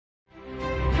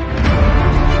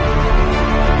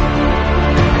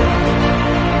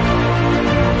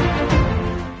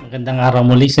Magandang araw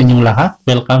muli sa inyong lahat.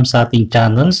 Welcome sa ating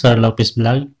channel, Sir Lopez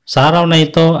Vlog. Sa araw na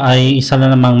ito ay isa na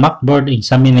namang mock board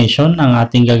examination ang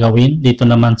ating gagawin dito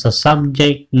naman sa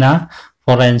subject na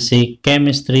Forensic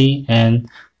Chemistry and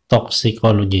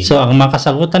Toxicology. So, ang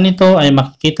makasagutan nito ay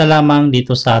makikita lamang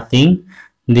dito sa ating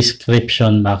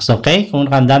description box. Okay? Kung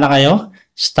nakahanda na kayo,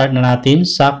 start na natin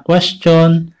sa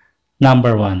question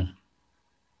number 1.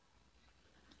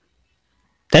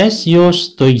 Test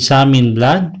used to examine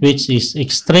blood which is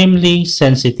extremely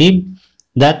sensitive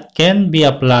that can be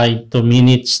applied to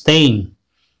minute stain.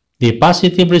 The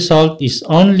positive result is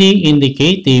only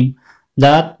indicative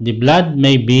that the blood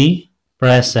may be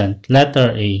present.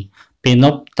 Letter A,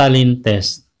 Phenolphthalein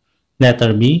test.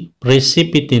 Letter B,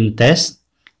 Precipitin test.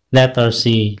 Letter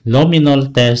C, Luminol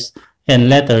test.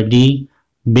 And letter D,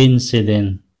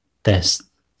 Benzidine test.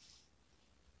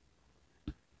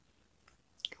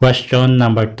 Question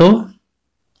number 2.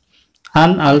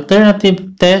 An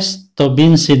alternative test to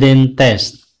Benzidine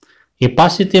test. A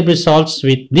positive results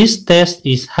with this test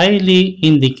is highly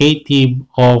indicative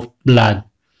of blood.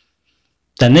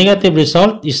 The negative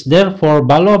result is therefore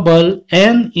valuable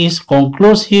and is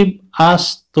conclusive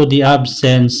as to the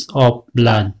absence of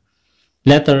blood.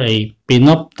 Letter A,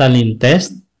 Phenolphthalein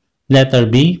test. Letter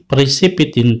B,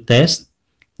 Precipitin test.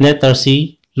 Letter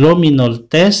C, Luminol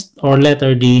test. Or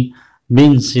letter D,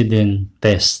 Benzidine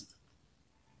test.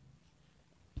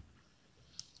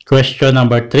 Question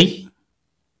number 3.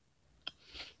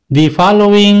 The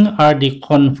following are the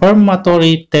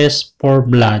confirmatory tests for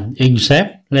blood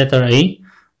except letter A,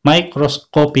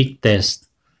 Microscopic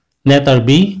Test. Letter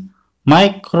B,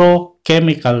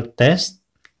 Microchemical Test.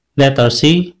 Letter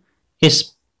C,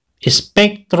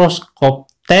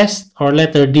 Spectroscope Test. Or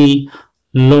letter D,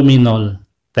 Luminol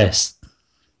Test.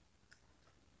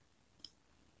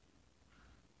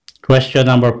 Question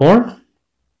number 4.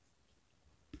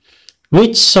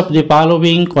 Which of the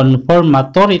following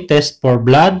confirmatory test for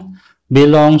blood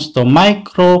belongs to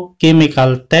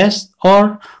microchemical test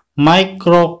or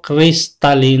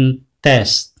microcrystalline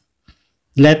test?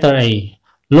 Letter A,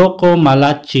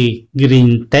 Leukomalachi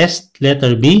green test.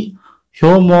 Letter B,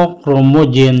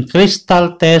 homochromogen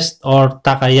crystal test or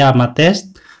Takayama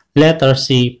test. Letter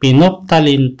C,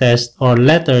 Phenolphthalein test. Or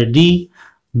letter D,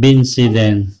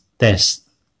 Benzidine test.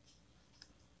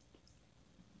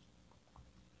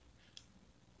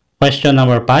 Question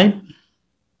number 5.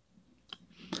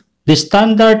 The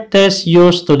standard test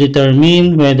used to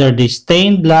determine whether the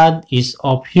stained blood is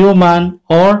of human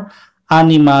or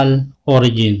animal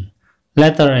origin.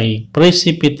 Letter A,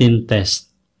 Precipitin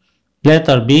test.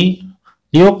 Letter B,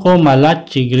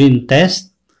 Leukomalachi green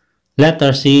test.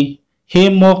 Letter C,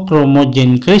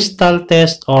 homochromogen crystal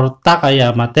test or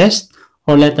Takayama test.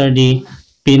 Or letter D,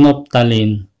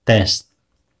 Phenolphthalein test.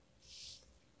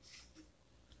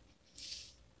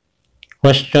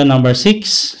 Question number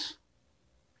 6.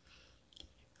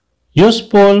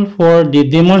 Useful for the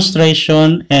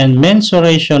demonstration and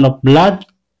mensuration of blood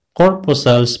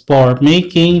corpuscles for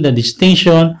making the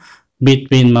distinction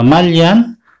between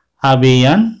mammalian,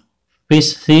 avian,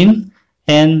 piscine,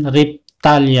 and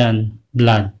reptilian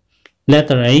blood.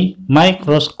 Letter A,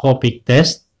 Microscopic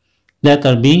Test.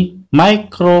 Letter B,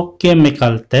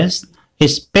 Microchemical Test.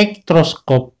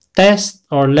 Spectroscope Test.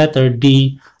 Or letter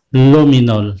D,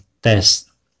 Luminol Test.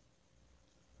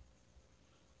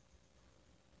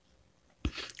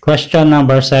 Question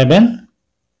number 7.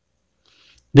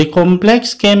 The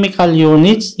complex chemical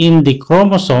units in the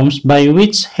chromosomes by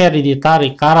which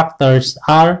hereditary characters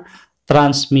are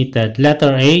transmitted.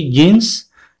 Letter A, genes.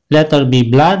 Letter B,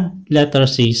 blood. Letter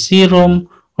C, serum.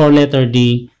 Or letter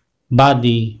D,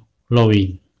 body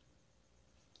fluid.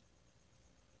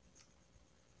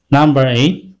 Number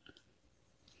 8.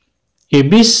 A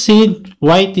viscid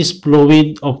whitish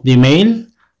fluid of the male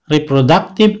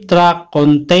reproductive tract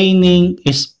containing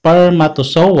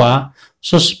spermatozoa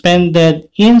suspended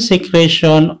in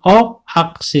secretion of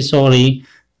accessory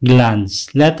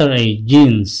glands. Letter A,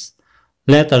 genes.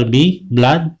 Letter B,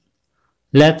 blood.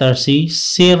 Letter C,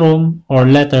 serum. Or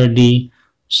letter D,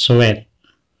 sweat.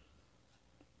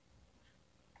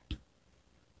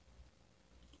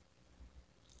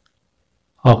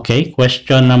 Okay,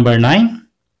 question number 9.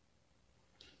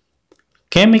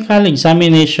 Chemical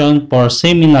examination for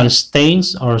seminal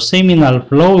stains or seminal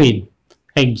fluid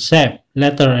except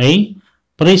letter A,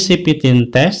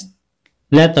 Precipitin test.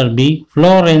 Letter B,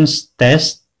 Florence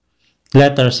test.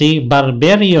 Letter C,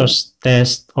 Barberio's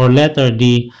test. Or letter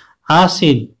D,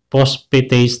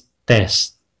 Acid-phospahtase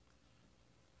test.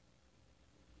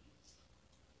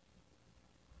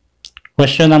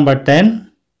 Question number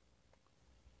 10.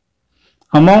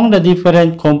 Among the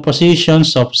different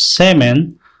compositions of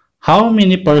semen, How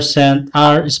many percent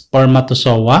are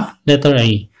spermatozoa? Letter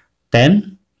A,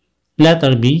 10.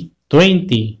 Letter B,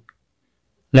 20.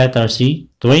 Letter C,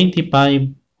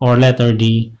 25. Or letter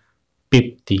D,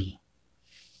 50.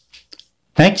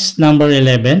 Next, number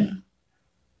 11.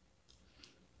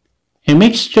 A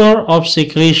mixture of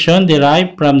secretion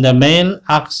derived from the male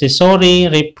accessory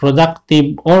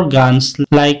reproductive organs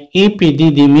like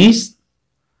epididymis,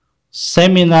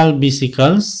 seminal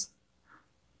vesicles,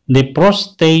 the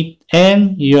prostate,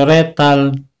 and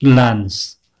urethral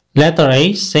glands. Letter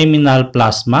A, seminal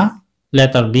plasma.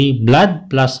 Letter B, blood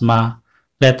plasma.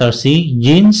 Letter C,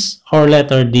 genes. Or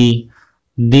letter D,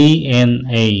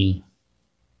 DNA.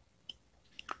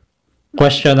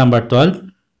 Question number 12.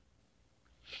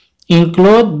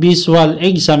 Include visual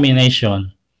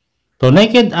examination. To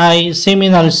naked eye,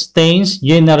 seminal stains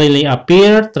generally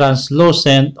appear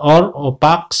translucent or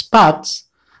opaque spots,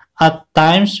 at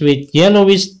times with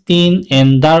yellowish tint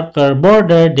and darker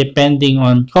border depending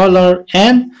on color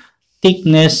and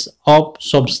thickness of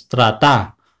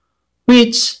substrata,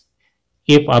 which,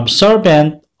 if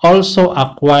absorbent, also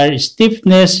acquire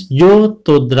stiffness due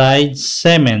to dried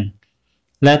semen.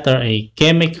 Letter A,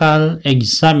 chemical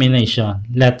examination.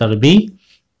 Letter B,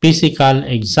 physical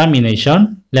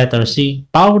examination. Letter C,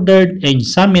 powdered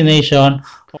examination.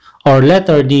 Or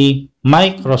letter D,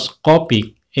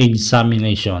 microscopic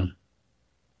examination.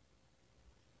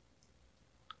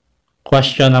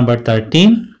 Question number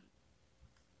 13.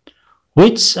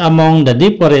 Which among the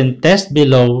different tests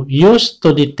below used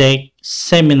to detect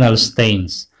seminal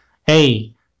stains?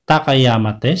 A,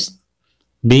 Takayama test.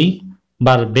 B,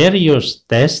 Barberius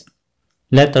test.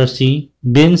 Letter C,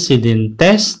 Benzidine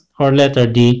test. Or letter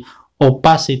D,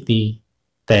 opacity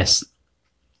test.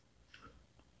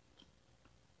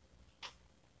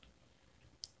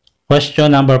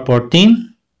 Question number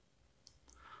 14.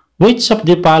 Which of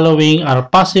the following are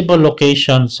possible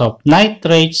locations of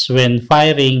nitrates when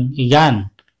firing a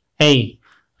gun? A,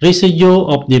 residue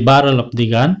of the barrel of the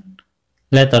gun.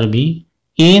 Letter B,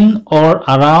 in or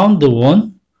around the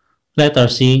wound. Letter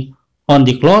C, on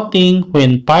the clothing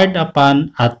when fired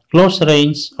upon at close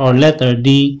range. Or letter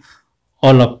D,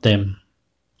 all of them.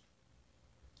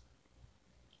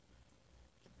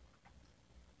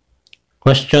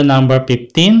 Question number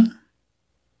 15.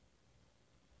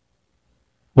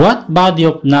 What body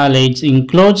of knowledge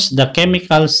includes the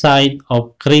chemical side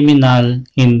of criminal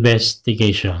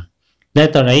investigation?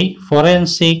 Letter A,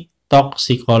 Forensic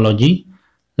Toxicology.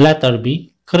 Letter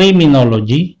B,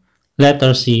 Criminology.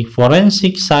 Letter C,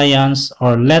 Forensic Science.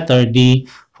 Or letter D,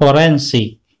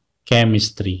 Forensic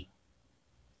Chemistry.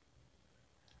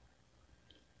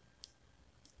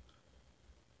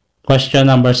 Question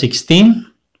number 16.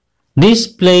 This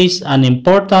plays an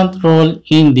important role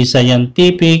in the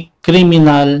scientific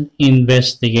criminal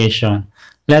investigation.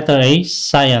 Letter A,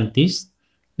 scientist.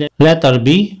 Letter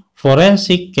B,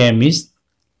 forensic chemist.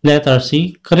 Letter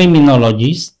C,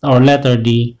 criminologist. Or letter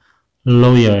D,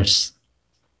 lawyers.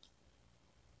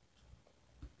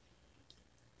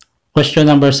 Question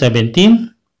number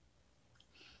 17.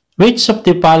 Which of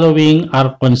the following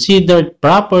are considered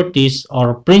properties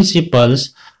or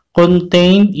principles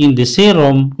contained in the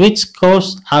serum which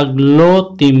cause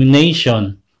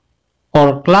agglutination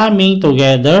or clumping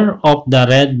together of the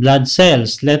red blood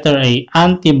cells? Letter A,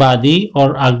 antibody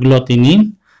or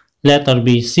agglutinin. Letter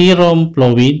B, serum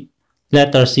fluid.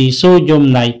 Letter C,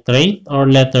 sodium nitrate. Or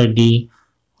letter D,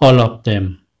 all of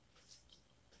them.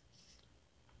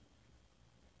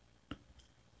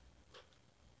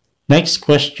 Next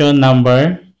question,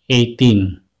 number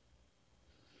 18.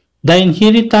 The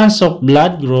inheritance of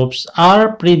blood groups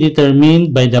are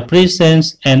predetermined by the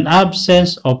presence and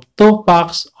absence of two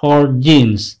facts or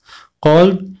genes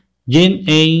called gene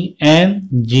A and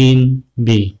gene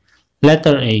B.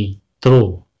 Letter A,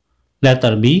 true.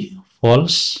 Letter B,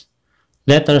 false.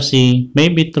 Letter C, may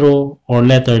be true. Or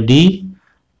letter D,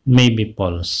 may be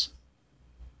false.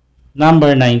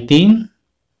 Number 19.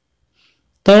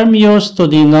 Term used to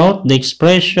denote the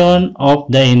expression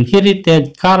of the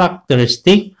inherited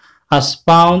characteristic as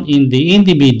found in the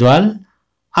individual,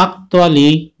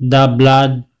 actually the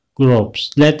blood groups.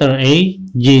 Letter A,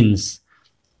 genes.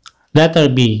 Letter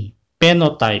B,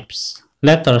 phenotypes.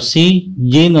 Letter C,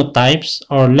 genotypes.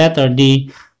 Or letter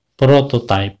D,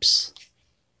 prototypes.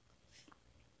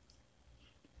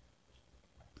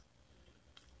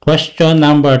 Question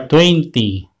number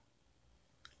 20.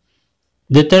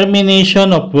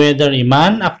 Determination of whether a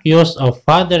man accused of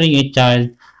fathering a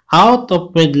child out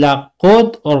of wedlock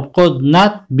could or could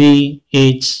not be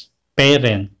its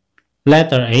parent.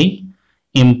 Letter A,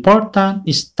 important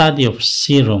study of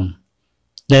serum.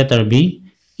 Letter B,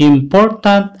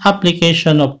 important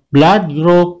application of blood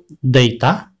group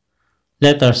data.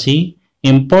 Letter C,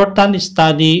 important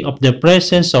study of the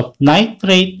presence of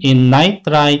nitrate in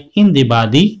nitrite in the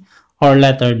body. Or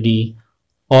letter D,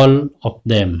 all of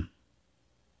them.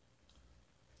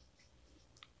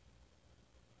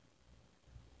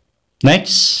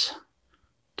 Next,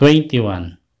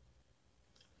 21.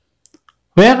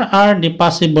 Where are the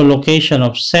possible location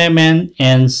of semen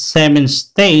and semen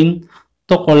stain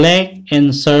to collect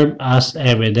and serve as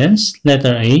evidence?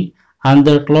 Letter A,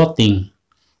 under clothing.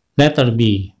 Letter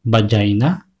B,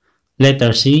 vagina.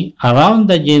 Letter C, around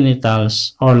the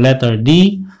genitals. Or letter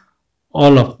D,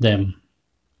 all of them.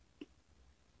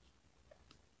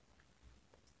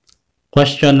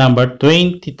 Question number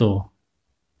 22.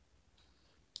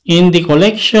 In the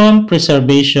collection,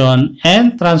 preservation,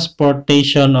 and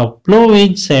transportation of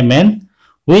fluid semen,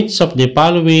 which of the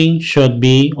following should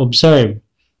be observed?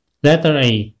 Letter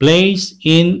A, place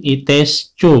in a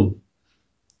test tube.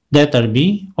 Letter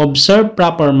B, observe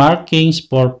proper markings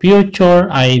for future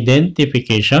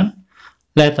identification.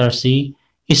 Letter C,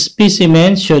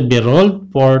 specimens should be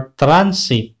rolled for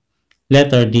transit.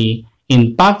 Letter D,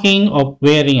 in packing of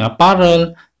wearing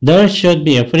apparel, there should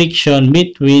be a friction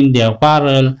between the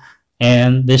apparel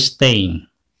and the stain.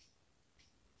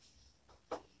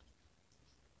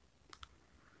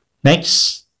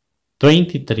 Next,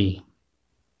 23.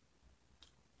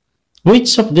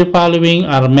 Which of the following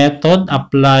are methods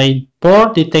applied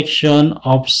for detection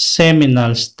of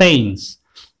seminal stains?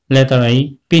 Letter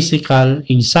A, physical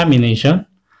examination.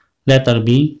 Letter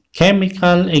B,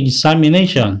 chemical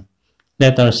examination.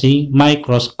 Letter C,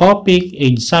 microscopic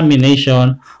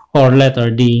examination. Or letter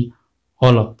D,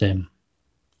 all of them.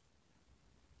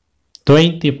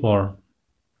 24.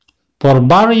 For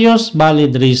various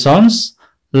valid reasons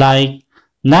like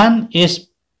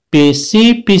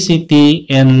non-specificity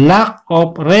and lack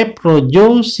of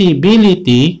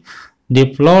reproducibility,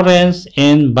 the Florence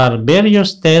and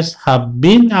Barberio's tests have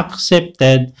been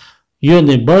accepted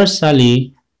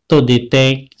universally to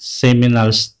detect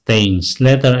seminal stains.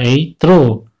 Letter A,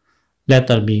 true.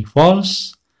 Letter B,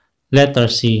 false. Letter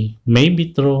C, may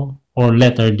be true. Or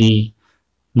letter D,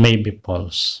 may be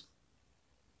false.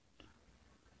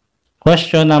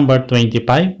 Question number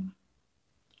 25.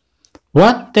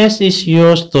 What test is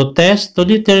used to test to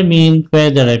determine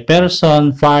whether a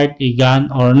person fired a gun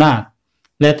or not?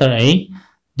 Letter A,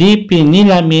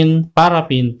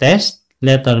 Diphenylamine-paraffin test.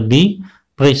 Letter B,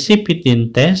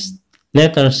 Precipitin test.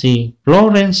 Letter C,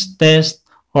 Florence test.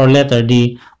 Or letter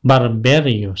D,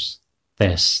 Barberio's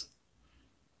test.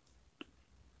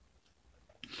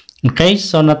 Okay,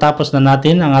 so natapos na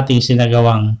natin ang ating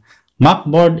sinagawang mock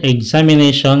board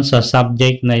examination sa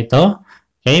subject na ito.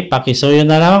 Okay, pakisuyo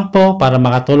na lang po para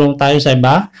makatulong tayo sa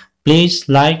iba.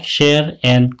 Please like, share,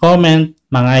 and comment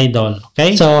mga idol.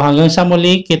 Okay, so hanggang sa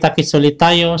muli, kita-kits ulit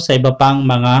tayo sa iba pang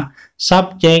mga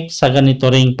subject sa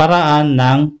ganito ring paraan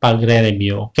ng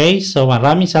pagre-review. Okay, so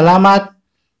maraming salamat.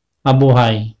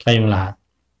 Mabuhay kayong lahat.